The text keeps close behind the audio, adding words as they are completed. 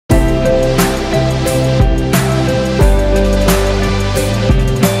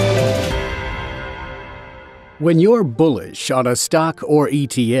When you're bullish on a stock or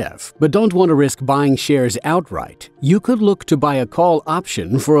ETF, but don't want to risk buying shares outright, you could look to buy a call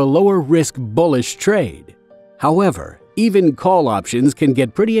option for a lower-risk bullish trade. However, even call options can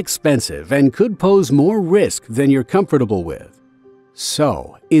get pretty expensive and could pose more risk than you're comfortable with.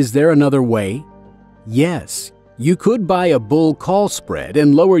 So, is there another way? Yes, you could buy a bull call spread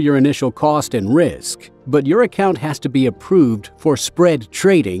and lower your initial cost and risk, but your account has to be approved for spread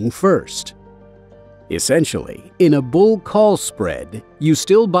trading first. Essentially, in a bull call spread, you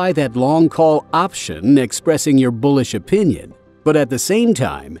still buy that long call option expressing your bullish opinion, but at the same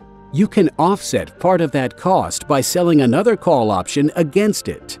time, you can offset part of that cost by selling another call option against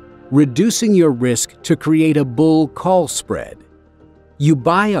it, reducing your risk to create a bull call spread. You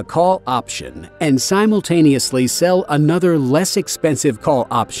buy a call option and simultaneously sell another less expensive call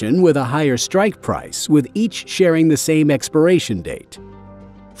option with a higher strike price, with each sharing the same expiration date.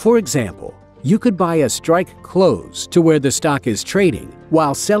 For example, you could buy a strike close to where the stock is trading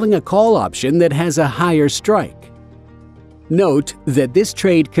while selling a call option that has a higher strike. Note that this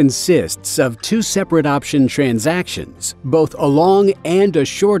trade consists of two separate option transactions, both a long and a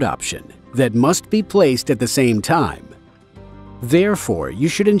short option, that must be placed at the same time. Therefore, you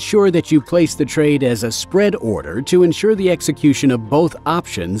should ensure that you place the trade as a spread order to ensure the execution of both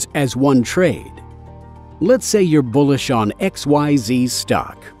options as one trade. Let's say you're bullish on XYZ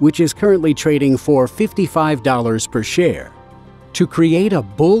stock, which is currently trading for $55 per share. To create a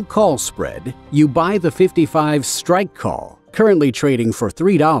bull call spread, you buy the 55 strike call, currently trading for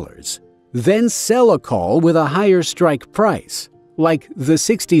 $3, then sell a call with a higher strike price, like the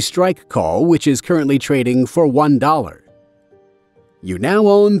 60 strike call, which is currently trading for $1. You now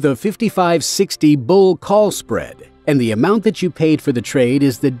own the 55-60 bull call spread, and the amount that you paid for the trade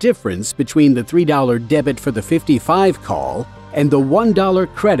is the difference between the $3 debit for the 55 call and the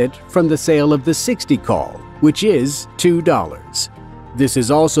 $1 credit from the sale of the 60 call, which is $2. This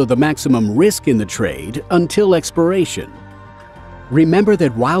is also the maximum risk in the trade until expiration. Remember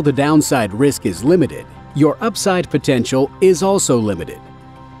that while the downside risk is limited, your upside potential is also limited.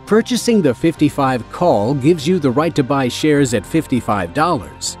 Purchasing the 55 call gives you the right to buy shares at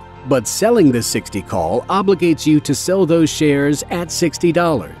 $55. But selling the 60 call obligates you to sell those shares at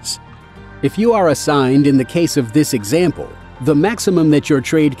 $60. If you are assigned in the case of this example, the maximum that your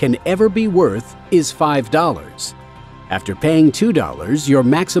trade can ever be worth is $5. After paying $2, your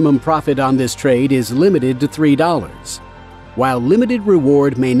maximum profit on this trade is limited to $3. While limited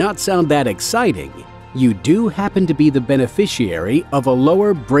reward may not sound that exciting, you do happen to be the beneficiary of a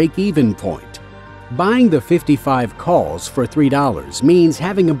lower break-even point. Buying the 55 calls for $3 means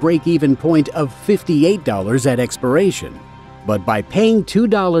having a break-even point of $58 at expiration. But by paying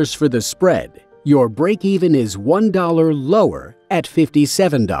 $2 for the spread, your break-even is $1 lower at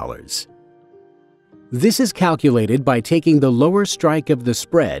 $57. This is calculated by taking the lower strike of the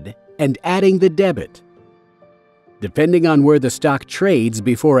spread and adding the debit. Depending on where the stock trades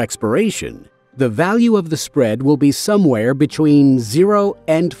before expiration, the value of the spread will be somewhere between $0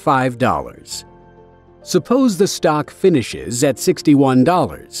 and $5. Suppose the stock finishes at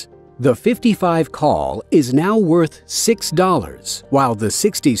 $61. The 55 call is now worth $6, while the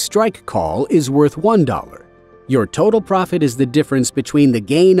 60 strike call is worth $1. Your total profit is the difference between the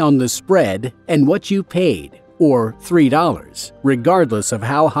gain on the spread and what you paid, or $3, regardless of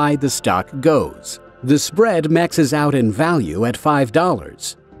how high the stock goes. The spread maxes out in value at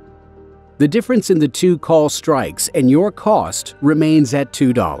 $5. The difference in the two call strikes and your cost remains at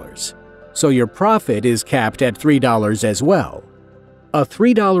 $2. So your profit is capped at $3 as well. A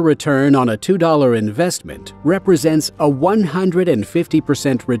 $3 return on a $2 investment represents a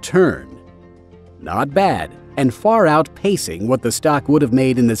 150% return. Not bad, and far outpacing what the stock would have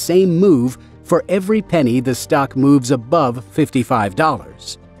made in the same move for every penny the stock moves above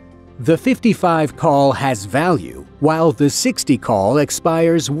 $55. The 55 call has value, while the 60 call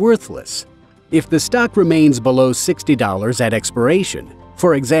expires worthless. If the stock remains below $60 at expiration,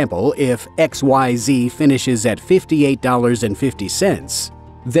 for example, if XYZ finishes at $58.50,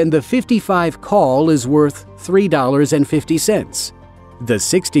 then the 55 call is worth $3.50. The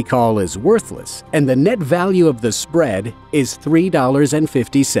 60 call is worthless, and the net value of the spread is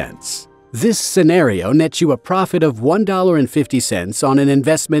 $3.50. This scenario nets you a profit of $1.50 on an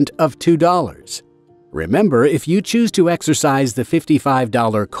investment of $2. Remember, if you choose to exercise the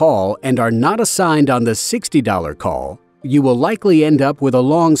 $55 call and are not assigned on the $60 call, you will likely end up with a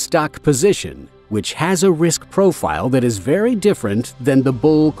long stock position, which has a risk profile that is very different than the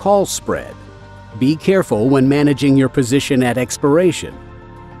bull call spread. Be careful when managing your position at expiration.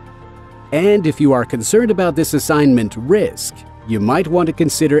 And if you are concerned about this assignment risk, you might want to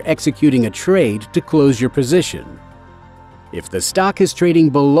consider executing a trade to close your position. If the stock is trading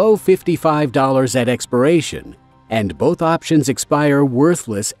below $55 at expiration, and both options expire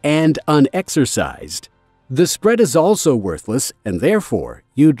worthless and unexercised, the spread is also worthless and therefore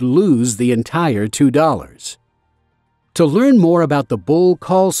you'd lose the entire $2. To learn more about the bull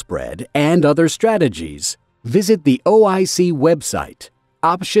call spread and other strategies, visit the OIC website,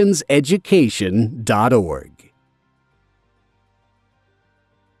 optionseducation.org.